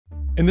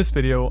In this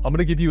video, I'm going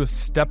to give you a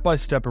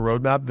step-by-step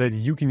roadmap that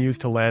you can use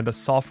to land a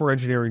software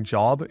engineering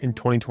job in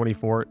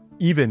 2024,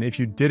 even if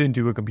you didn't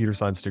do a computer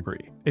science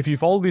degree. If you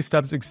follow these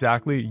steps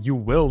exactly, you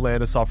will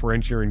land a software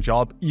engineering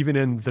job even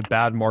in the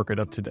bad market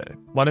of today.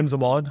 My name's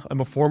Aman.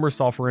 I'm a former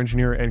software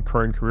engineer and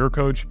current career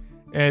coach.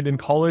 And in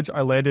college,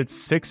 I landed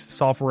 6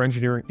 software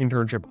engineering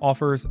internship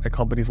offers at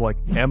companies like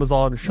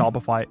Amazon,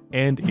 Shopify,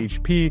 and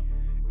HP.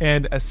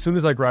 And as soon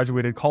as I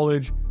graduated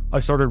college, I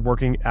started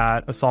working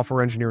at a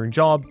software engineering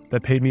job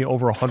that paid me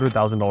over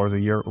 $100,000 a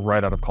year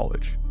right out of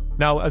college.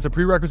 Now, as a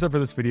prerequisite for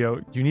this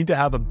video, you need to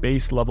have a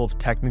base level of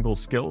technical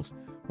skills,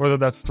 whether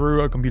that's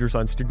through a computer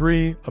science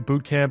degree, a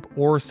boot camp,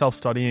 or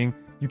self-studying.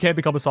 You can't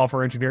become a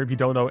software engineer if you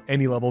don't know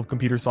any level of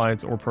computer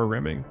science or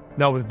programming.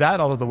 Now, with that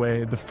out of the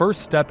way, the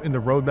first step in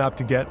the roadmap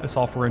to get a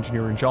software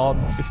engineering job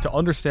is to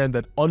understand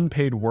that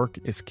unpaid work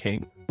is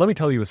king. Let me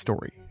tell you a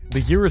story.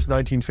 The year is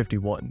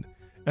 1951.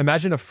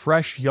 Imagine a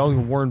fresh,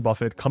 young Warren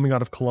Buffett coming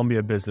out of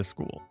Columbia Business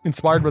School.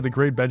 Inspired by the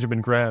great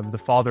Benjamin Graham, the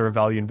father of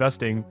value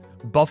investing,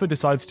 Buffett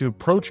decides to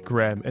approach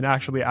Graham and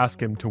actually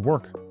ask him to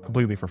work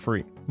completely for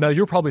free. Now,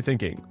 you're probably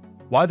thinking,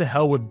 why the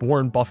hell would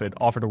Warren Buffett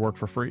offer to work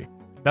for free?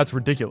 That's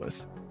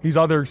ridiculous. He's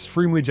either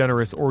extremely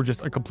generous or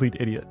just a complete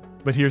idiot.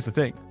 But here's the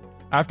thing.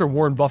 After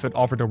Warren Buffett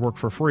offered to work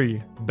for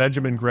free,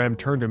 Benjamin Graham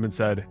turned to him and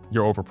said,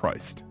 "You're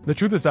overpriced." The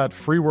truth is that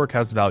free work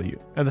has value,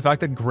 and the fact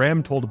that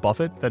Graham told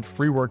Buffett that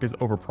free work is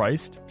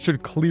overpriced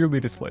should clearly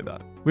display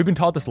that. We've been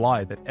taught this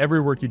lie that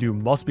every work you do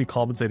must be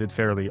compensated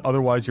fairly,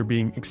 otherwise you're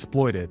being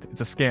exploited.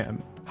 It's a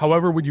scam.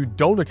 However, what you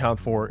don't account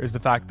for is the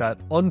fact that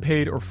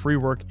unpaid or free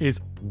work is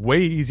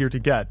way easier to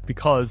get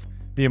because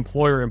the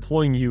employer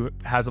employing you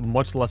has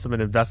much less of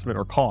an investment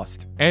or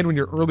cost. And when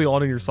you're early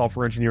on in your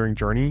software engineering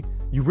journey,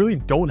 you really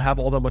don't have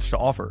all that much to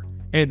offer.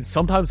 And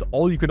sometimes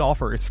all you can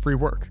offer is free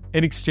work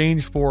in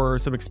exchange for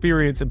some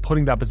experience and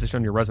putting that position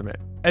on your resume.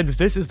 And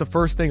this is the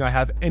first thing I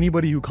have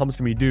anybody who comes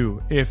to me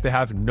do if they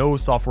have no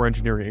software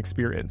engineering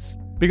experience.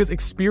 Because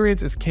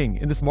experience is king.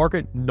 In this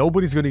market,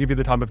 nobody's going to give you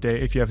the time of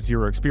day if you have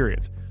zero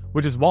experience,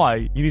 which is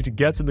why you need to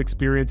get some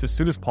experience as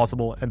soon as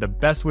possible, and the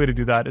best way to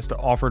do that is to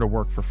offer to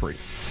work for free.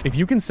 If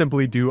you can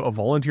simply do a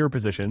volunteer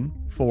position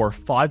for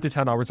 5 to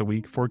 10 hours a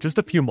week for just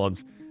a few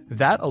months,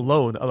 that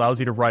alone allows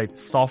you to write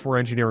software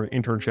engineering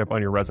internship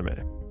on your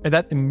resume. And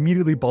that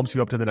immediately bumps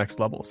you up to the next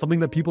level, something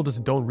that people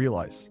just don't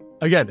realize.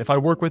 Again, if I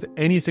work with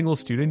any single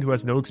student who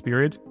has no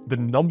experience, the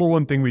number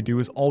one thing we do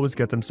is always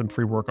get them some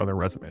free work on their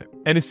resume.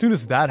 And as soon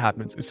as that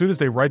happens, as soon as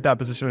they write that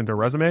position in their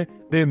resume,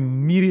 they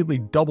immediately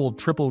double,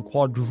 triple,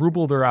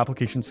 quadruple their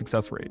application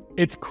success rate.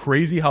 It's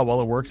crazy how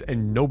well it works,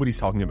 and nobody's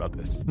talking about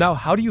this. Now,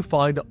 how do you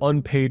find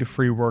unpaid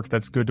free work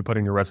that's good to put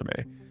in your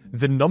resume?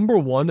 The number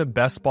one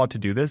best spot to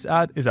do this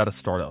at is at a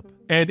startup.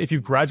 And if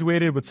you've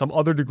graduated with some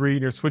other degree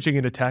and you're switching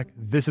into tech,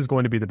 this is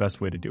going to be the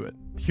best way to do it.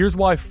 Here's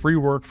why free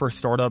work for a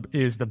startup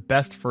is the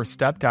best first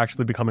step to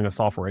actually becoming a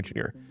software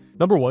engineer.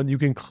 Number one, you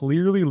can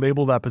clearly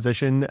label that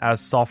position as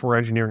software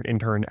engineering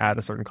intern at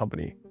a certain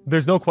company.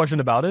 There's no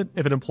question about it.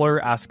 If an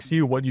employer asks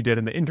you what you did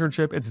in the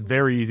internship, it's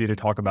very easy to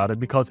talk about it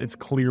because it's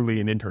clearly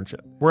an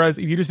internship. Whereas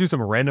if you just do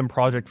some random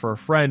project for a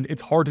friend,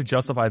 it's hard to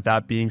justify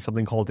that being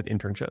something called an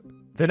internship.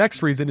 The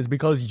next reason is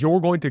because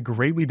you're going to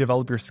greatly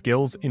develop your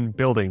skills in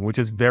building, which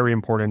is very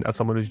important as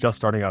someone who's just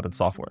starting out in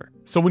software.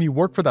 So when you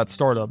work for that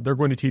startup, they're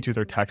going to teach you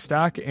their tech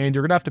stack, and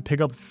you're going to have to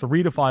pick up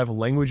 3 to 5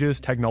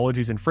 languages,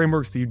 technologies, and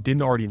frameworks that you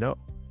didn't already know.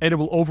 And it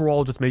will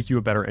overall just make you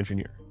a better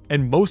engineer.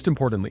 And most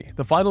importantly,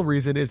 the final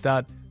reason is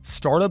that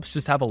startups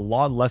just have a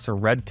lot less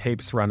red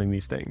tape surrounding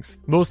these things.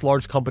 Most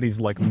large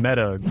companies like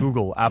Meta,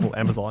 Google, Apple,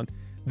 Amazon,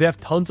 they have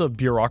tons of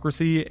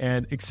bureaucracy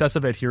and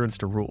excessive adherence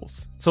to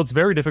rules. So it's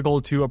very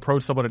difficult to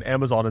approach someone at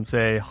Amazon and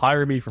say,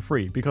 hire me for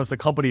free, because the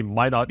company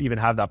might not even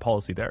have that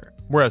policy there.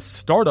 Whereas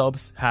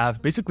startups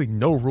have basically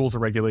no rules or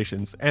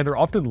regulations, and they're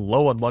often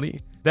low on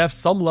money. They have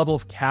some level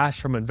of cash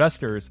from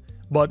investors,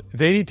 but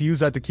they need to use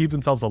that to keep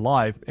themselves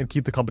alive and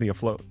keep the company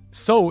afloat.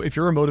 So if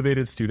you're a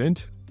motivated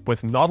student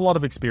with not a lot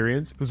of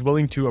experience who's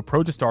willing to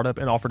approach a startup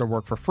and offer to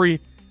work for free,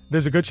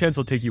 there's a good chance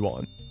they'll take you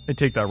on and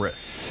take that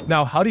risk.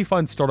 Now, how do you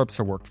find startups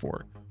to work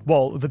for?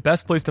 Well, the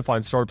best place to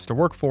find startups to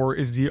work for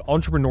is the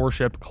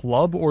entrepreneurship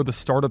club or the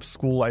startup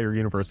school at your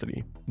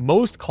university.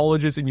 Most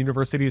colleges and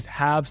universities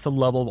have some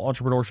level of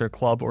entrepreneurship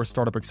club or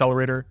startup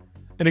accelerator.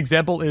 An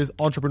example is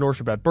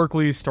entrepreneurship at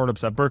Berkeley,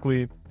 startups at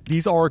Berkeley.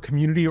 These are a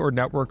community or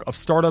network of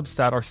startups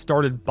that are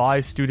started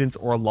by students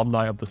or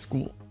alumni of the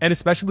school. And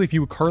especially if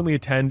you currently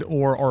attend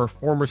or are a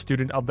former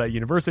student of that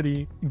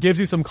university, it gives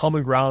you some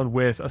common ground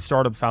with a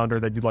startup founder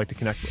that you'd like to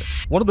connect with.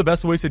 One of the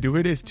best ways to do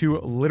it is to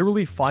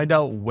literally find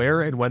out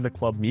where and when the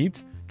club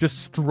meets.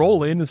 Just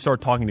stroll in and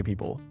start talking to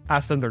people.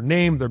 Ask them their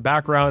name, their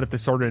background, if they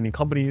started any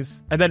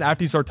companies. And then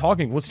after you start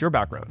talking, what's your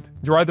background?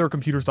 You're either a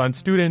computer science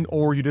student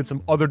or you did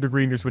some other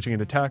degree and you're switching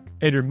into tech,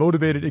 and you're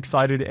motivated,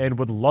 excited, and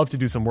would love to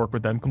do some work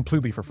with them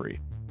completely for free.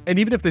 And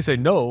even if they say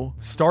no,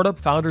 startup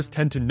founders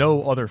tend to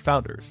know other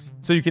founders.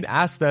 So you can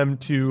ask them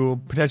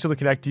to potentially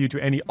connect you to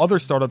any other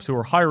startups who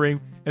are hiring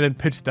and then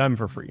pitch them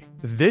for free.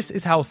 This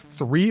is how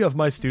 3 of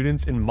my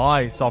students in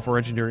my software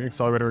engineering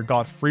accelerator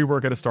got free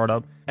work at a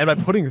startup. And by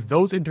putting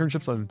those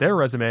internships on their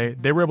resume,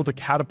 they were able to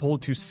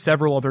catapult to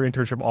several other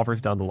internship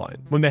offers down the line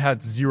when they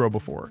had 0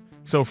 before.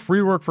 So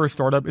free work for a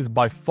startup is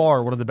by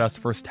far one of the best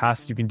first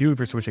tasks you can do if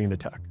you're switching into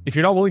tech. If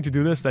you're not willing to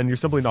do this, then you're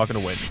simply not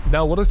going to win.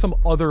 Now, what are some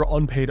other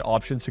unpaid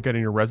options to get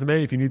in your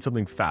resume if you need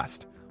something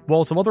fast?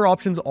 Well, some other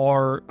options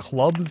are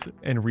clubs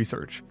and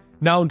research.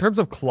 Now, in terms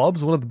of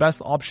clubs, one of the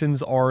best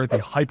options are the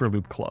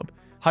Hyperloop Club.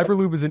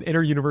 Hyperloop is an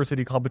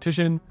inter-university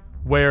competition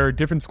where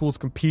different schools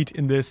compete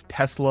in this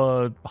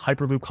Tesla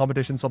Hyperloop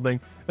competition something.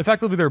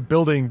 Effectively, they're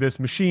building this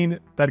machine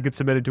that gets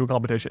submitted to a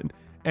competition.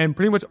 And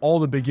pretty much all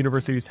the big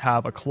universities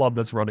have a club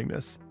that's running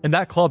this. And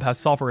that club has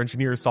software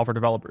engineers, software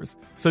developers.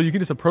 So you can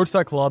just approach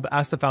that club,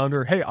 ask the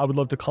founder, hey, I would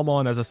love to come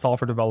on as a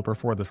software developer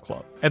for this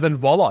club. And then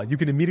voila, you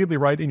can immediately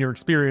write in your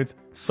experience,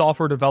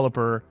 software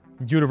developer,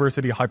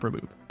 University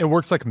Hyperloop. It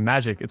works like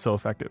magic, it's so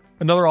effective.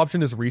 Another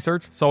option is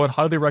research. So I would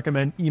highly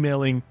recommend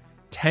emailing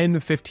 10,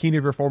 15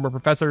 of your former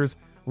professors,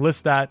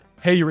 list that,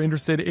 hey, you're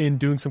interested in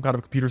doing some kind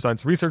of computer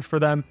science research for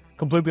them,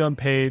 completely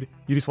unpaid,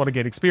 you just want to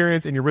gain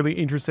experience, and you're really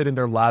interested in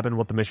their lab and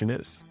what the mission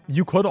is.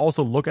 You could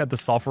also look at the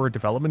software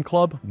development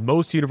club.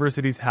 Most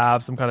universities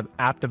have some kind of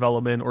app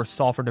development or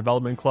software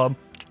development club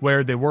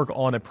where they work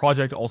on a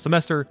project all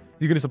semester.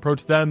 You can just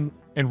approach them,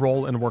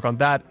 enroll and work on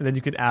that, and then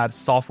you can add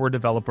software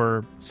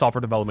developer, software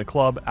development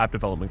club, app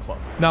development club.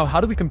 Now, how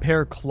do we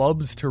compare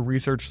clubs to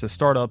research to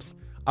startups?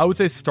 I would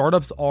say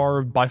startups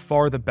are by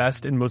far the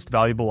best and most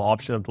valuable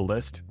option of the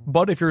list.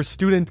 But if you're a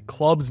student,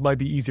 clubs might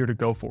be easier to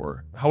go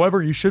for.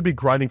 However, you should be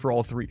grinding for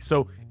all 3.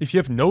 So if you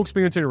have no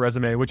experience in your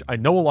resume, which I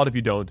know a lot of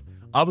you don't,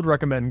 I would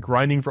recommend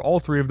grinding for all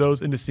 3 of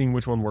those and just seeing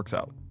which one works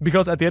out.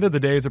 Because at the end of the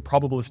day, it's a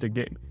probabilistic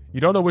game. You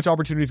don't know which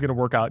opportunity is going to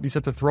work out. You just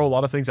have to throw a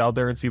lot of things out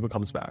there and see what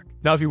comes back.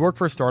 Now, if you work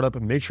for a startup,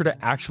 make sure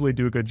to actually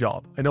do a good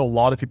job. I know a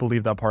lot of people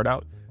leave that part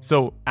out.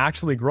 So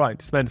actually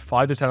grind. Spend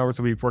 5 to 10 hours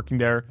a week working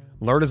there.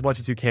 Learn as much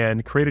as you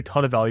can. Create a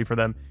ton of value for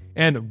them.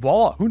 And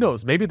voila, who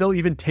knows? Maybe they'll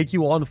even take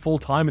you on full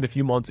time in a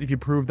few months if you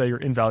prove that you're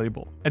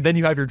invaluable. And then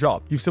you have your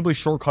job. You've simply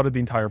shortcutted the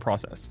entire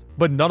process.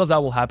 But none of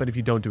that will happen if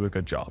you don't do a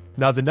good job.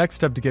 Now, the next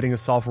step to getting a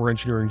software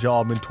engineering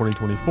job in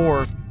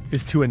 2024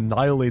 is to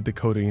annihilate the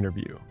coding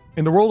interview.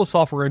 In the world of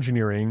software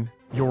engineering,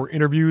 your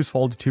interviews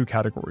fall into 2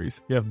 categories.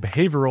 You have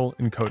behavioral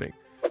and coding.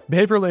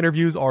 Behavioral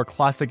interviews are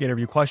classic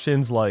interview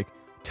questions like,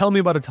 tell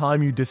me about a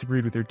time you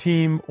disagreed with your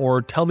team,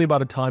 or tell me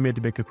about a time you had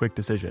to make a quick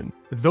decision.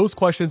 Those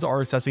questions are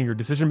assessing your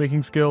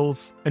decision-making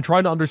skills and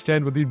trying to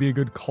understand whether you'd be a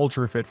good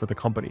culture fit for the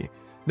company.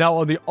 Now,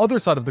 on the other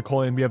side of the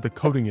coin, we have the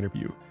coding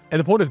interview. And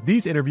the point of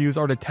these interviews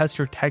are to test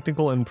your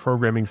technical and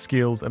programming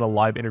skills in a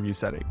live interview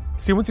setting.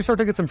 See, once you start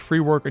to get some free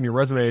work in your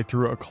resume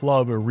through a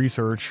club, or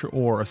research,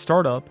 or a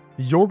startup,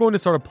 you're going to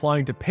start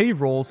applying to paid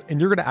roles and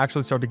you're going to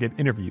actually start to get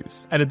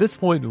interviews. And at this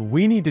point,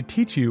 we need to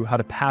teach you how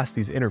to pass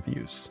these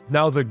interviews.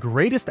 Now, the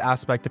greatest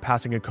aspect to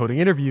passing a coding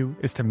interview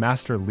is to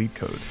master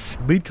LeetCode.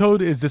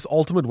 LeetCode is this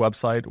ultimate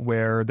website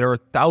where there are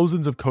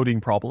thousands of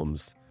coding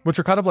problems, which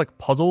are kind of like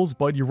puzzles,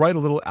 but you write a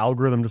little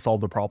algorithm to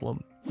solve the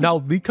problem. Now,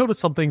 LeetCode is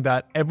something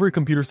that every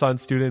computer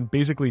science student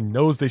basically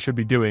knows they should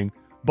be doing,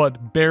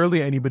 but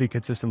barely anybody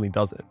consistently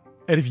does it.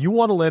 And if you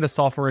want to land a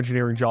software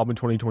engineering job in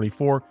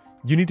 2024,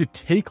 you need to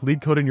take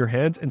LeetCode in your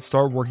hands and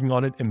start working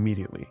on it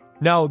immediately.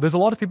 Now, there's a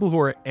lot of people who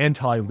are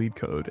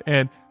anti-LeetCode,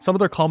 and some of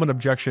their common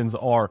objections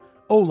are,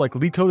 oh, like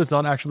LeetCode is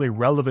not actually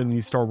relevant when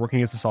you start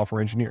working as a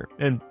software engineer.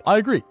 And I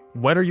agree.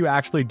 When are you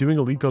actually doing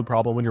a LeetCode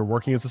problem when you're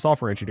working as a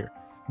software engineer?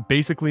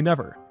 Basically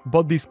never.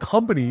 But these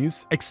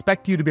companies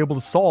expect you to be able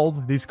to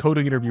solve these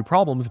coding interview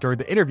problems during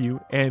the interview,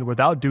 and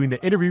without doing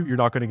the interview, you're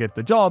not going to get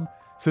the job.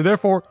 So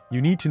therefore,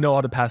 you need to know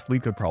how to pass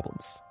LeetCode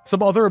problems.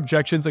 Some other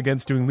objections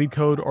against doing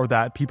LeetCode are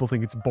that people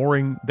think it's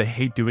boring, they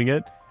hate doing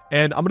it,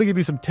 and I'm going to give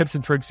you some tips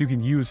and tricks you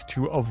can use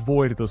to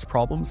avoid those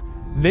problems,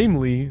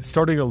 namely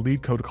starting a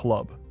LeetCode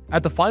club.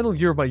 At the final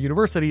year of my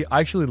university, I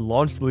actually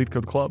launched the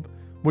LeetCode club,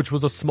 which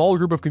was a small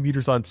group of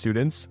computer science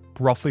students,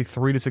 roughly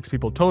 3 to 6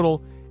 people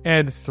total,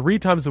 and 3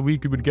 times a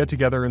week we would get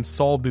together and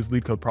solve these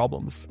LeetCode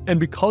problems. And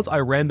because I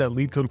ran that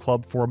LeetCode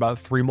club for about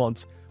 3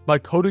 months, my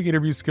coding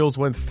interview skills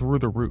went through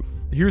the roof.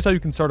 Here's how you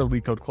can start a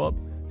LeetCode club.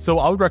 So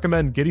I would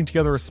recommend getting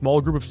together a small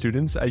group of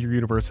students at your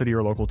university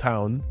or local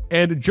town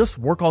and just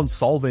work on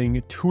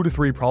solving 2 to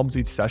 3 problems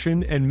each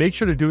session, and make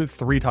sure to do it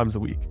 3 times a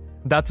week.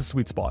 That's a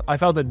sweet spot. I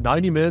found that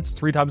 90 minutes,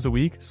 3 times a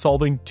week,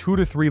 solving 2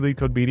 to 3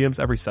 LeetCode mediums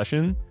every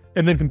session,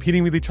 and then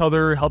competing with each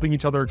other, helping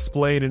each other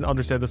explain and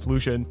understand the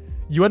solution,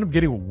 you end up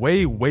getting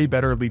way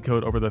better at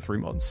LeetCode over the 3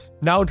 months.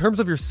 Now, in terms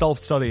of your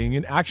self-studying,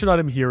 an action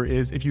item here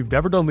is if you've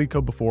never done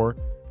LeetCode before,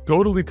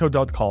 go to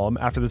leetcode.com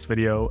after this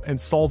video and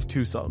solve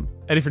 2 sum.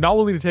 And if you're not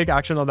willing to take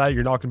action on that,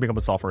 you're not going to become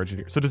a software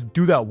engineer. So just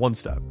do that 1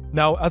 step.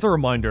 Now, as a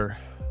reminder,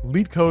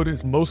 LeetCode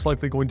is most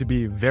likely going to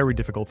be very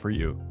difficult for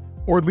you.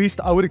 Or at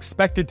least I would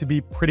expect it to be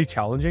pretty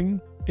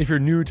challenging if you're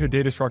new to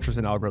data structures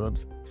and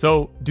algorithms.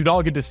 So do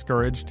not get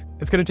discouraged.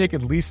 It's going to take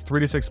at least 3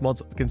 to 6 months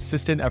of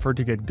consistent effort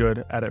to get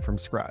good at it from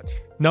scratch.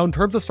 Now, in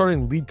terms of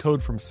starting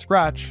LeetCode from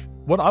scratch,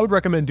 What I would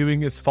recommend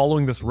doing is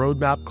following this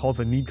roadmap called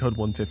the NeedCode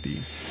 150.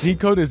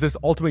 NeedCode is this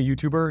ultimate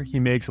YouTuber. He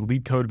makes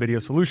lead code video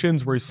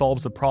solutions where he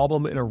solves a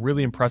problem in a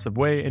really impressive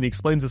way and he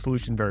explains the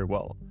solution very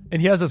well.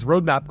 And he has this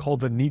roadmap called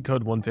the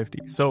NeedCode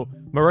 150. So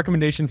my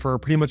recommendation for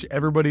pretty much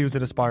everybody who's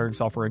an aspiring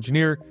software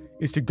engineer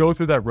is to go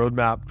through that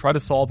roadmap, try to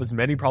solve as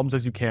many problems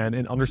as you can,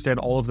 and understand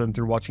all of them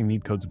through watching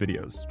NeedCode's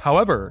videos.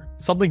 However,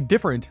 something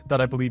different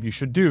that I believe you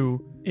should do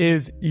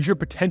is you should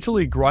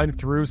potentially grind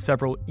through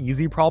several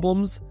easy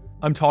problems.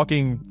 I'm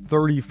talking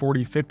 30,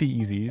 40, 50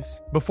 easies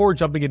before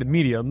jumping into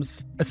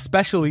mediums,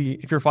 especially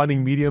if you're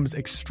finding mediums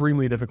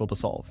extremely difficult to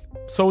solve.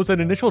 So as an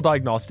initial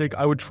diagnostic,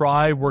 I would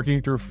try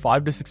working through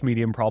 5 to 6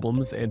 medium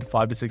problems and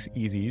 5 to 6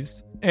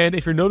 easies. And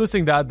if you're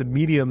noticing that the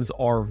mediums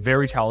are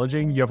very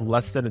challenging, you have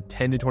less than a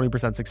 10 to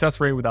 20% success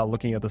rate without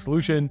looking at the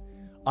solution,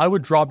 I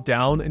would drop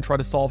down and try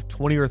to solve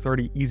 20 or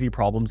 30 easy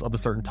problems of a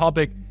certain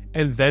topic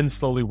and then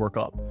slowly work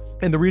up.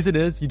 And the reason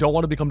is you don't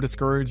want to become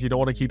discouraged. You don't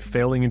want to keep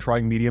failing and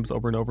trying mediums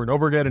over and over and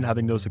over again and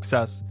having no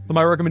success. So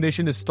my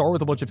recommendation is start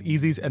with a bunch of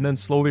easies and then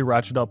slowly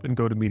ratchet up and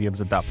go to mediums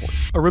at that point.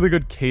 A really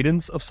good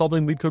cadence of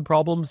solving lead code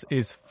problems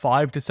is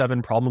 5 to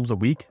 7 problems a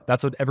week.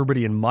 That's what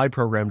everybody in my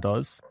program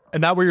does.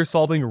 And that way you're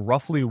solving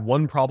roughly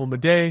 1 problem a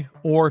day,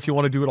 or if you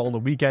want to do it all on the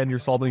weekend, you're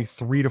solving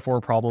 3 to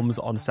 4 problems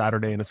on a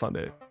Saturday and a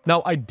Sunday.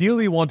 Now,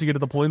 ideally you want to get to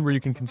the point where you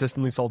can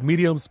consistently solve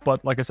mediums,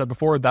 but like I said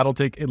before, that'll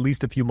take at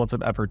least a few months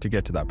of effort to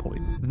get to that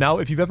point. Now,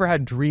 if you've ever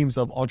had dreams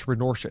of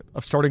entrepreneurship,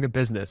 of starting a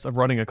business, of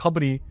running a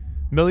company,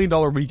 $1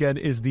 Million Weekend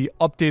is the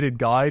updated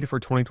guide for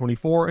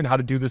 2024 and how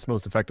to do this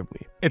most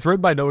effectively. It's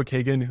written by Noah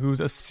Kagan,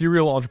 who's a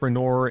serial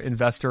entrepreneur,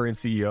 investor, and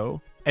CEO.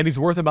 And he's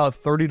worth about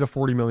 $30 to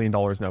 $40 million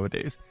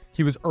nowadays.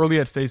 He was early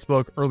at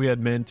Facebook, early at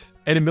Mint,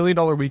 and in $1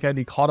 Million Weekend,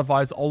 he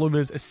codifies all of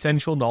his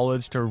essential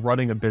knowledge to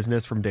running a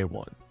business from day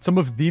one. Some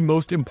of the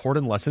most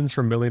important lessons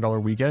from $1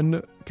 Million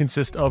Weekend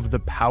consist of the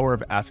power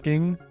of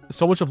asking.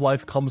 So much of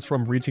life comes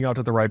from reaching out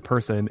to the right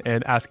person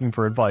and asking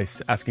for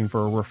advice, asking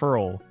for a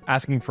referral,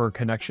 asking for a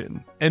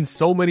connection. And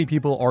so many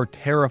people are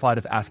terrified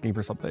of asking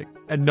for something.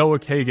 And Noah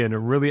Kagan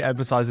really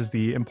emphasizes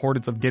the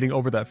importance of getting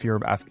over that fear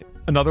of asking.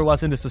 Another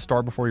lesson is to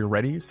start before you're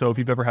ready. So if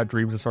you've ever had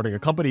dreams of starting a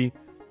company,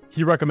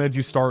 he recommends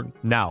you start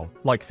now.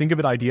 Like, think of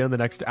an idea in the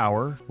next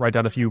hour, write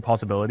down a few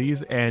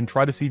possibilities, and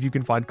try to see if you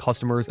can find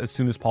customers as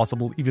soon as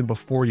possible, even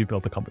before you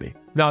build the company.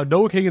 Now,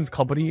 Noah Kagan's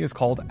company is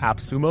called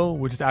AppSumo,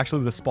 which is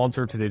actually the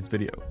sponsor of today's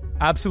video.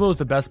 AppSumo is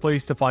the best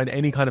place to find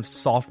any kind of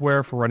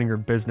software for running your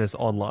business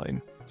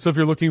online. So if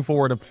you're looking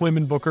for an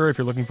appointment booker, if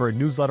you're looking for a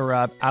newsletter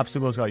app,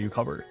 AppSumo's got you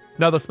covered.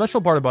 Now, the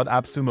special part about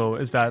AppSumo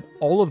is that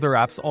all of their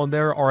apps on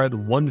there are at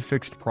one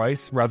fixed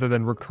price rather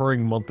than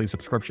recurring monthly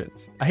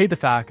subscriptions. I hate the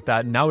fact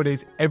that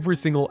nowadays every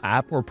single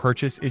app or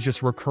purchase is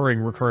just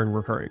recurring.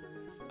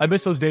 I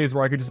miss those days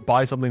where I could just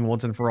buy something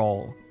once and for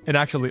all and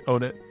actually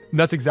own it. And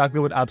that's exactly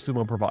what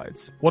AppSumo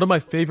provides. One of my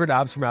favorite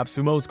apps from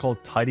AppSumo is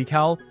called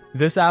TidyCal.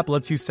 This app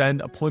lets you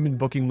send appointment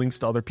booking links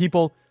to other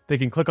people. They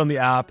can click on the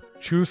app,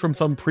 choose from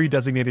some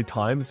pre-designated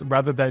times,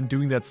 rather than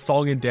doing that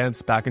song and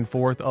dance back and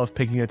forth of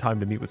picking a time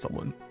to meet with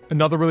someone.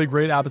 Another really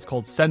great app is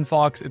called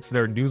SendFox. It's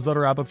their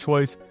newsletter app of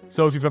choice.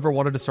 So if you've ever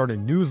wanted to start a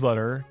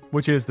newsletter,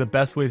 which is the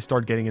best way to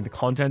start getting into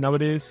content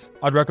nowadays,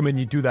 I'd recommend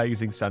you do that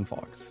using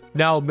SendFox.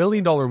 Now, $1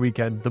 Million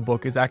Weekend, the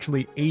book, is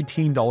actually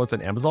 $18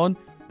 on Amazon.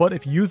 But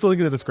if you use the link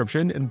in the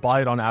description and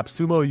buy it on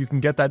AppSumo, you can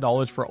get that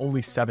knowledge for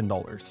only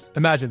 $7.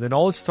 Imagine the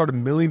knowledge to start a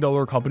 $1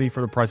 million company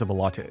for the price of a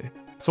latte.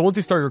 So once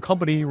you start your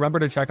company, remember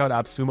to check out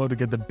AppSumo to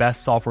get the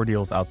best software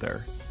deals out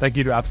there. Thank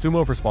you to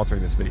AppSumo for sponsoring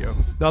this video.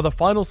 Now, the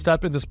final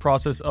step in this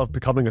process of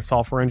becoming a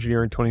software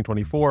engineer in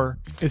 2024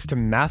 is to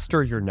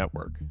master your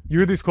network. You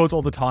hear these quotes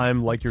all the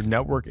time, like your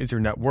network is your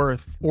net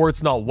worth, or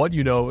it's not what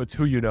you know, it's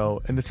who you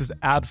know, and this is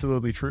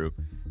absolutely true.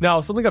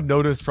 Now, something I've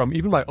noticed from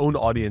even my own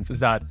audience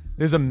is that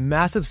there's a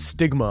massive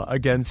stigma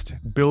against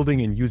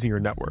building and using your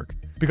network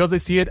because they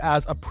see it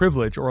as a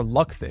privilege or a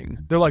luck thing.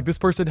 They're like, this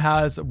person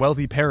has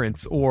wealthy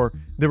parents or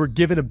they were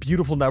given a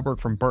beautiful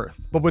network from birth.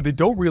 But what they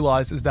don't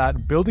realize is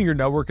that building your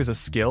network is a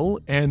skill,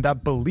 and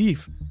that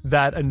belief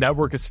that a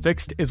network is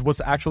fixed is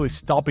what's actually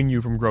stopping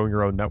you from growing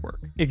your own network.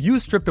 If you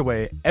stripped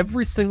away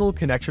every single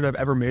connection I've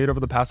ever made over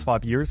the past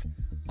 5 years,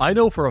 I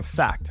know for a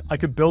fact I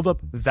could build up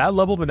that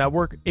level of a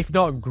network, if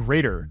not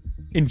greater,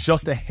 in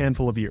just a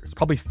handful of years,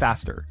 probably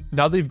faster.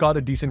 Now that you've got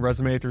a decent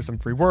resume through some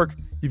free work,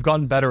 you've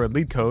gotten better at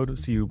lead code,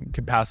 so you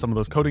can pass some of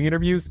those coding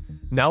interviews.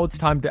 Now it's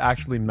time to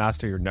actually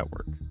master your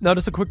network. Now,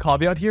 just a quick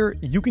caveat here,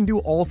 you can do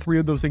all 3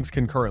 of those things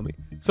concurrently.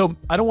 So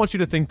I don't want you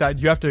to think that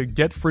you have to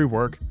get free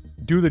work,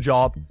 do the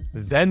job,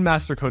 then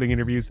master coding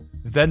interviews,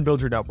 then build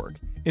your network.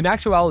 In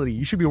actuality,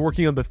 you should be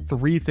working on the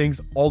 3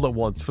 things all at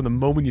once from the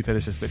moment you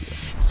finish this video.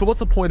 So what's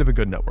the point of a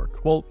good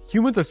network? Well,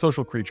 humans are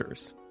social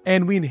creatures,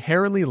 and we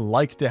inherently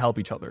like to help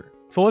each other.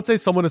 So let's say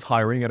someone is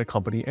hiring at a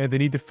company and they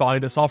need to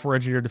find a software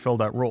engineer to fill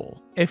that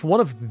role. If one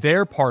of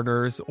their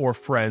partners or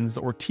friends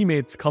or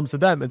teammates comes to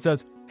them and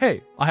says,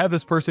 hey, I have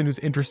this person who's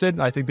interested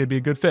and I think they'd be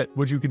a good fit.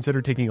 Would you consider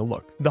taking a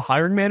look? The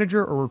hiring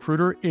manager or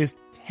recruiter is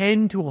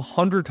 10 to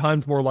 100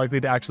 times more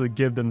likely to actually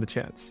give them the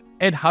chance.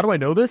 And how do I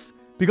know this?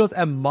 Because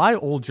at my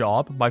old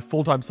job, my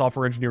full-time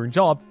software engineering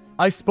job,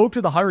 I spoke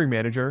to the hiring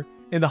manager,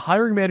 and the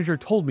hiring manager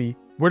told me,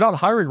 we're not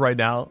hiring right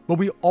now, but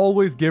we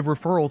always give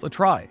referrals a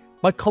try.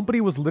 My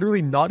company was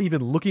literally not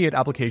even looking at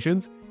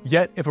applications,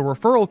 yet if a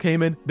referral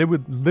came in, they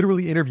would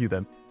literally interview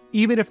them.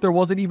 Even if there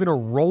wasn't even a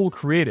role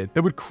created,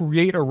 they would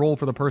create a role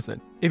for the person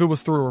if it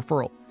was through a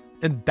referral.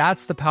 And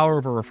that's the power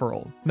of a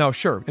referral. Now,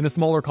 sure, in a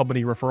smaller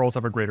company, referrals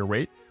have a greater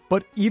rate,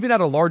 but even at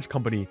a large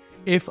company,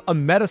 if a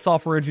meta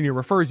software engineer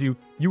refers you,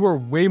 you are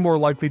way more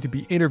likely to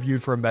be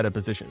interviewed for a meta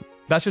position.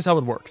 That's just how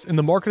it works. In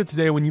the market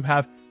today, when you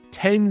have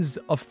tens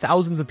of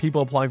thousands of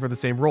people applying for the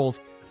same roles,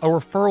 a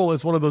referral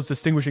is one of those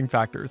distinguishing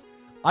factors.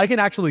 I can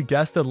actually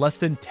guess that less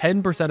than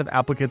 10% of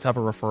applicants have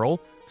a referral,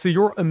 so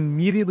you're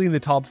immediately in the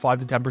top 5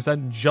 to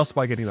 10% just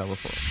by getting that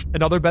referral.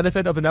 Another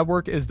benefit of a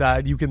network is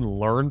that you can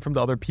learn from the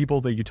other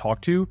people that you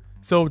talk to,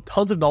 so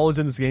tons of knowledge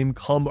in this game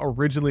come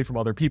originally from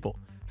other people.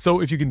 So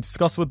if you can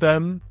discuss with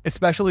them,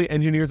 especially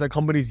engineers at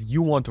companies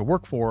you want to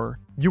work for,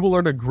 you will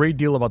learn a great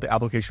deal about the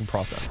application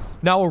process.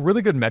 Now, a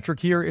really good metric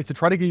here is to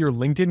try to get your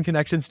LinkedIn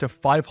connections to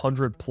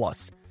 500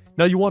 plus.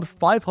 Now, you want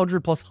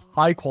 500 plus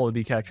high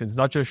quality connections,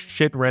 not just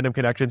shit random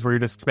connections where you're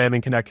just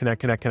spamming connect.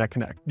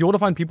 You want to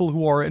find people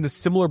who are in a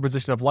similar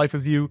position of life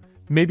as you,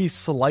 maybe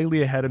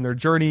slightly ahead in their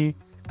journey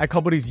at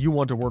companies you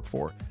want to work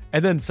for,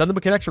 and then send them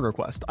a connection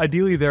request.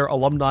 Ideally, they're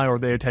alumni or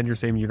they attend your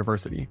same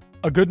university.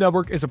 A good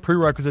network is a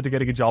prerequisite to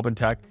getting a job in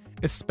tech,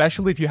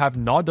 especially if you have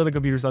not done a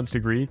computer science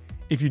degree.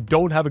 If you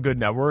don't have a good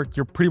network,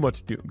 you're pretty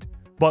much doomed.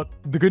 But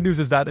the good news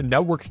is that a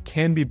network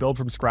can be built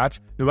from scratch.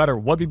 No matter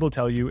what people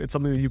tell you, it's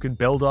something that you can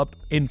build up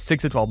in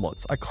 6 to 12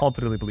 months. I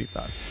confidently believe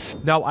that.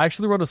 Now, I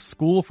actually run a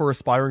school for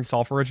aspiring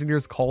software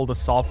engineers called the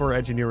Software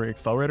Engineering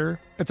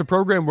Accelerator. It's a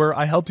program where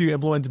I help you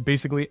implement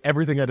basically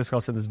everything I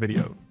discussed in this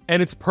video.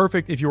 And it's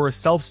perfect if you're a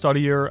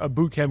self-studier, a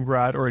bootcamp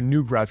grad, or a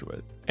new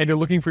graduate, and you're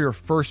looking for your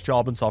first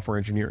job in software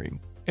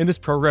engineering. In this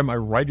program, I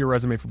write your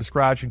resume from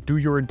scratch, do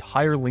your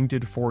entire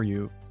LinkedIn for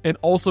you, and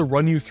also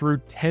run you through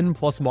 10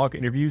 plus mock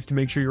interviews to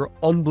make sure you're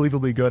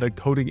unbelievably good at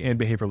coding and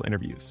behavioral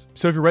interviews.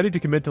 So if you're ready to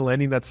commit to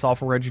landing that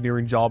software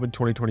engineering job in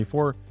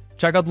 2024,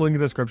 check out the link in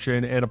the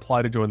description and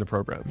apply to join the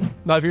program.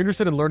 Now, if you're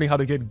interested in learning how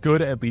to get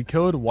good at lead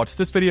code, watch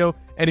this video.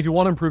 And if you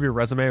want to improve your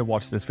resume,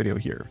 watch this video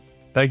here.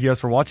 Thank you guys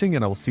for watching,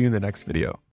 and I will see you in the next video.